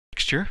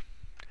texture,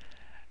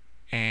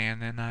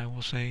 and then I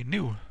will say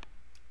new.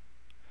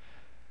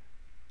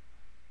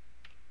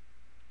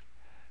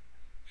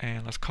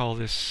 And let's call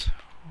this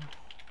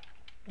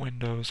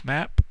Windows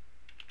Map.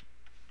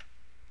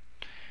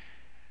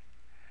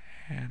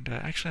 And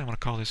actually I want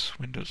to call this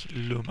Windows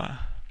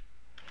Luma.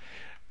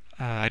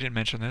 I didn't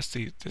mention this.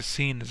 The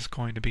scene this is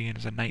going to be in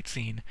is a night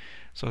scene.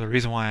 So the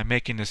reason why I'm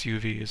making this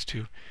UV is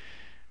to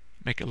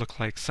make it look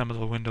like some of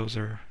the windows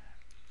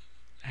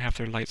have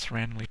their lights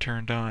randomly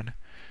turned on.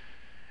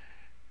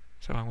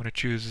 So I'm going to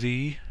choose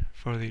Z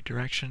for the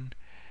direction,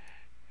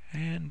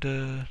 and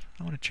I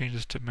want to change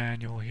this to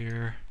manual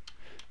here.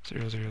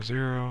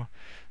 000,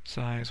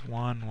 size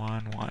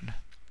 111.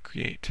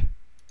 Create.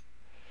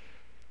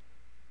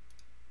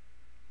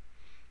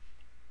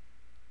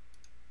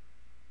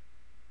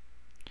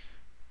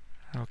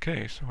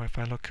 Okay, so if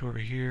I look over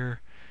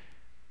here,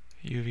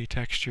 UV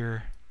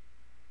texture,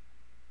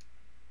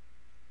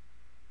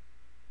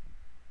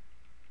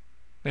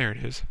 there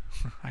it is.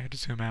 I had to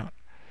zoom out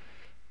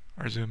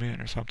or zoom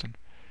in or something.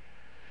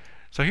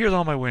 So here's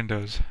all my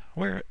windows.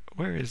 Where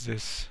is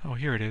this? Oh,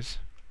 here it is.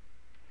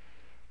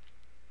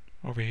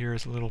 Over here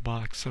is a little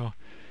box, so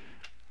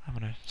I'm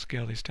going to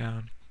scale these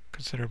down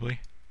considerably.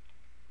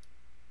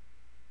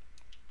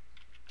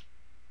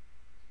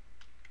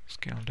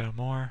 Scale them down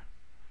more.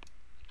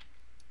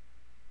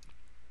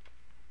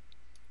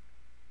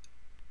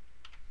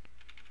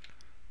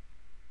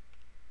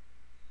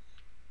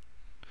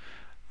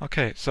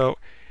 Okay, so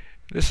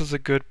this is a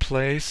good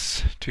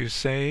place to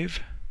save.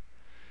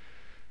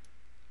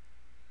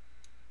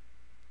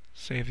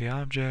 Save the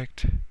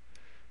object.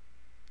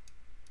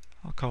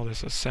 I'll call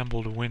this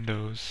assembled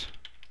windows.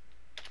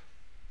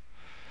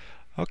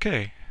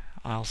 Okay,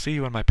 I'll see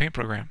you in my paint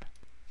program.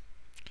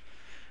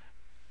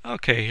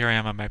 Okay, here I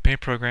am on my paint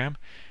program.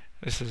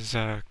 This is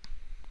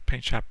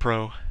Paint Shop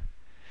Pro.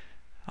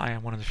 I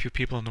am one of the few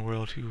people in the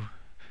world who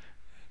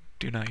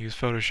do not use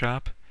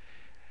Photoshop.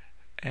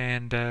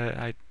 And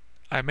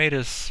I made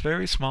a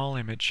very small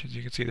image. As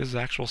you can see, this is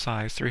actual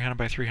size, 300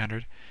 by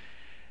 300,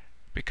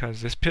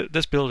 because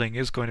this building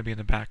is going to be in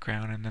the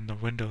background, and then the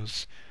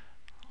windows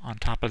on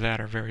top of that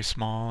are very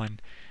small.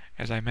 And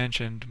as I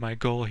mentioned, my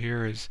goal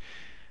here is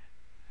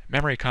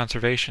memory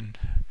conservation.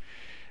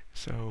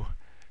 So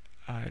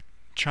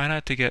try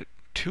not to get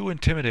too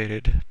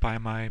intimidated by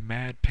my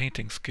mad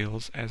painting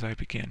skills as I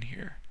begin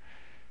here.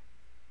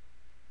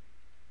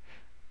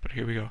 But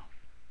here we go.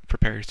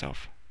 Prepare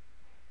yourself.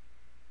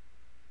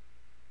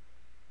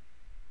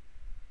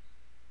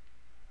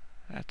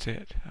 That's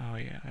it. Oh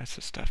yeah, that's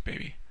the stuff,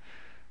 baby.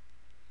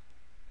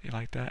 You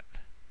like that?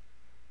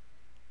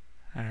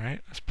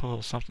 Alright, let's pull a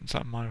little something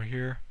over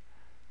here.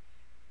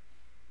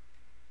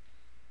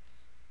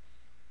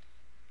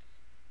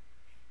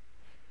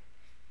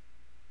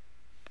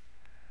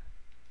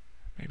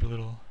 Maybe a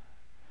little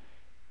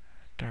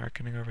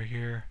darkening over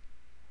here.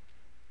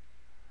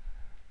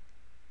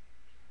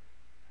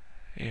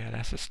 Yeah,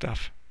 that's the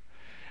stuff.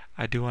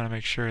 I do want to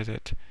make sure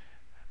that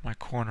my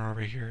corner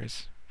over here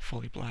is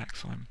fully black,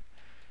 so I'm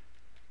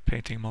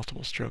painting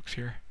multiple strokes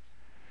here.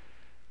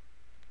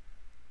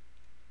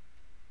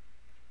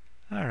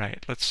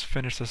 Alright, let's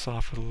finish this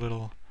off with a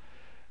little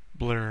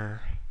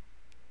blur.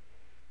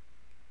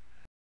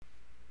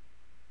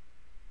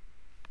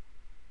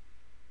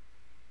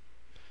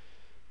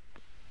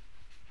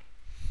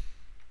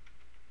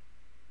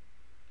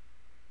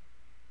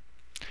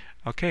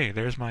 Okay,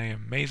 there's my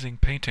amazing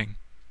painting.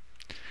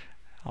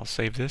 I'll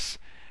save this,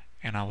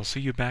 and I will see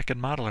you back in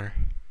Modeler.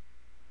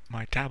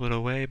 My tablet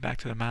away, back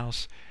to the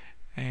mouse,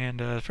 and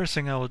the first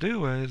thing I will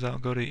do is I'll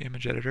go to the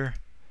image editor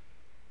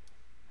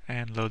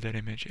and load that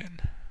image in.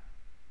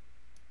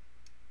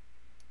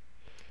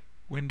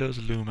 Windows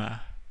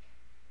Luma.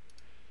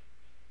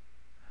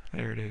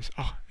 There it is.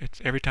 Oh,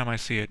 it's every time I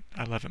see it,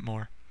 I love it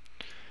more.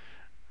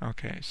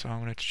 Okay, so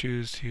I'm going to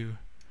choose to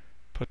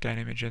put that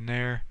image in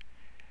there.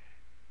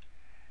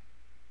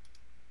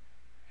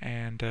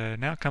 And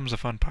now comes the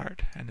fun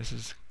part, and this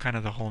is kind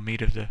of the whole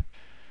meat of the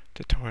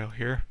tutorial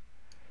here.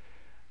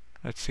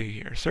 Let's see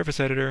here. Surface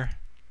Editor,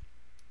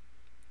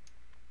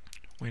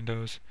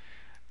 Windows.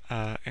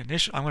 I'm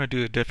going to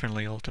do it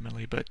differently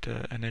ultimately, but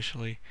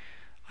initially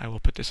I will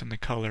put this in the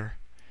color.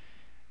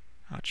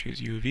 I'll choose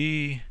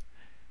UV,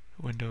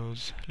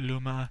 Windows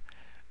Luma,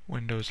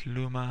 Windows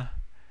Luma.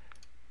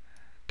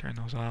 Turn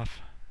those off,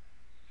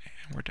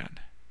 and we're done.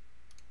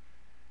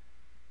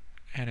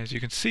 And as you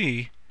can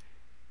see,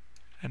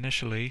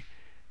 initially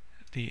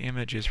the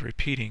image is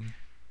repeating.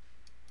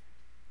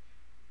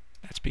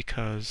 That's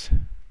because,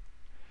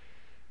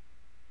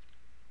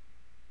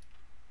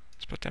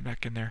 let's put that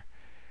back in there,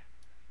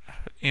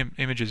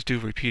 images do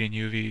repeat in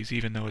UVs,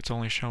 even though it's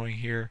only showing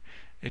here.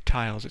 It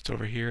tiles, it's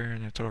over here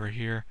and it's over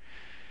here.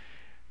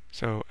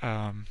 So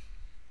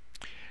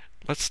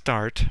let's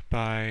start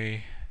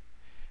by,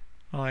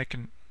 well, I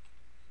can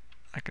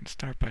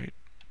start by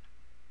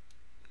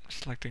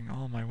selecting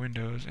all my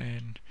windows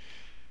and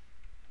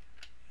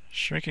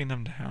shrinking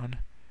them down.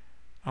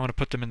 I want to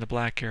put them in the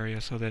black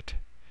area so that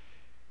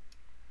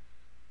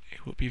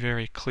it will be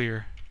very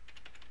clear.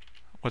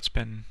 what's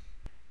been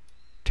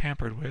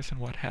tampered with and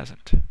what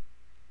hasn't.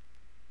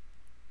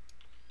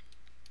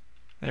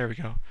 There we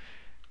go.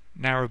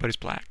 Now everybody's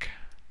black.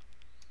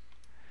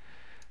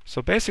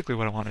 So basically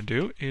what I want to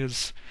do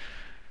is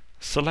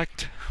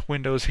select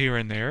windows here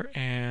and there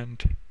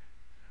and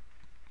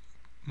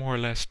more or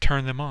less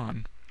turn them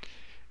on.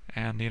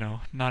 And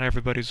not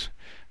everybody's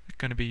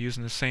going to be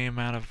using the same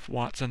amount of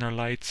watts in their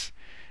lights.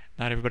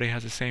 Not everybody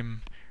has the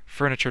same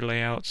furniture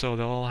layout, so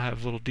they'll all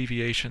have little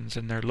deviations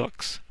in their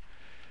looks.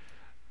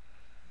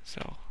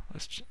 So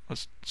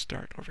let's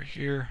start over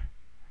here.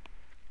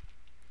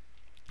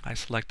 I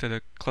selected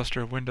a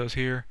cluster of windows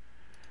here.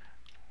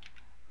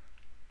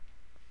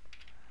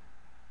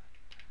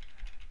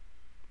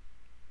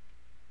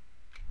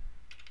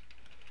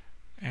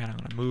 And I'm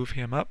going to move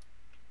him up,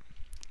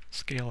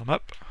 scale him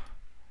up.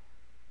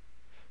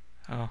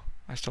 Oh,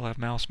 I still have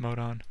mouse mode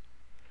on.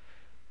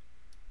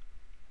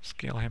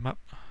 Scale him up.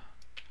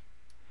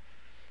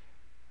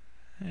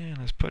 And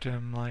let's put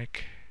him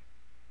like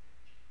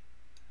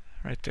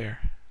right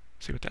there.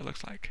 See what that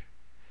looks like.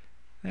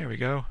 There we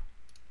go.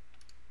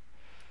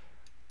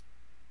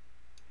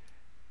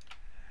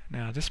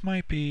 Now this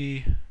might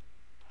be...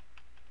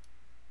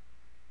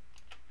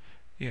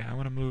 Yeah, I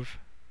want to move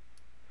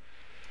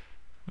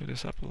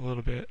this up a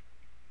little bit.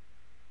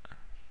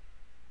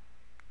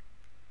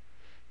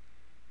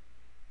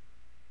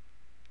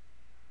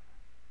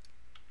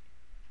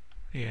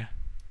 Yeah.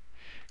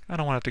 I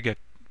don't want it to get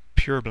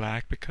pure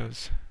black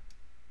because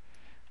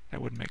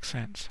that wouldn't make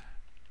sense.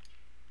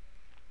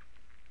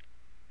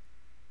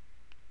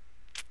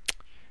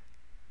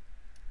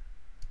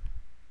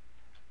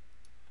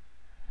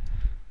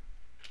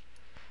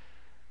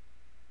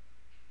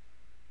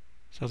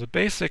 So the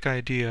basic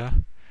idea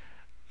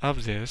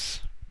of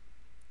this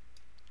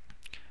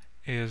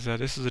is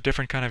this is a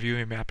different kind of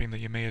UV mapping that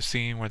you may have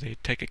seen where they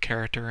take a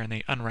character and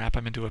they unwrap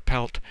them into a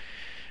pelt.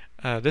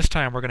 This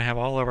time we're going to have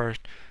all of our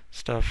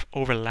stuff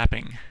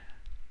overlapping.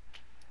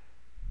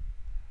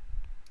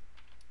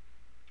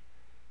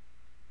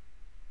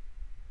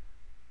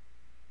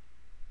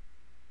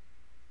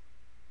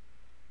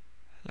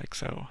 Like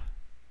so.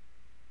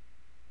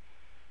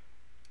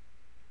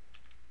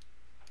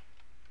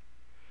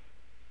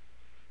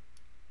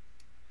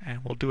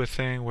 And we'll do a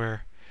thing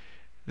where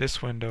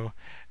this window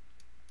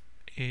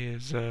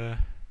is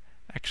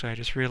actually I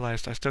just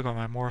realized I still got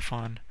my morph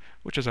on,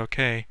 which is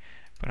okay,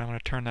 but I'm going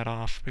to turn that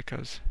off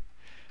because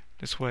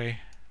this way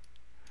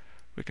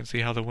we can see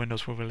how the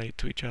windows will relate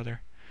to each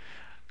other.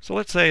 So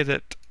let's say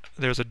that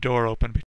there's a door open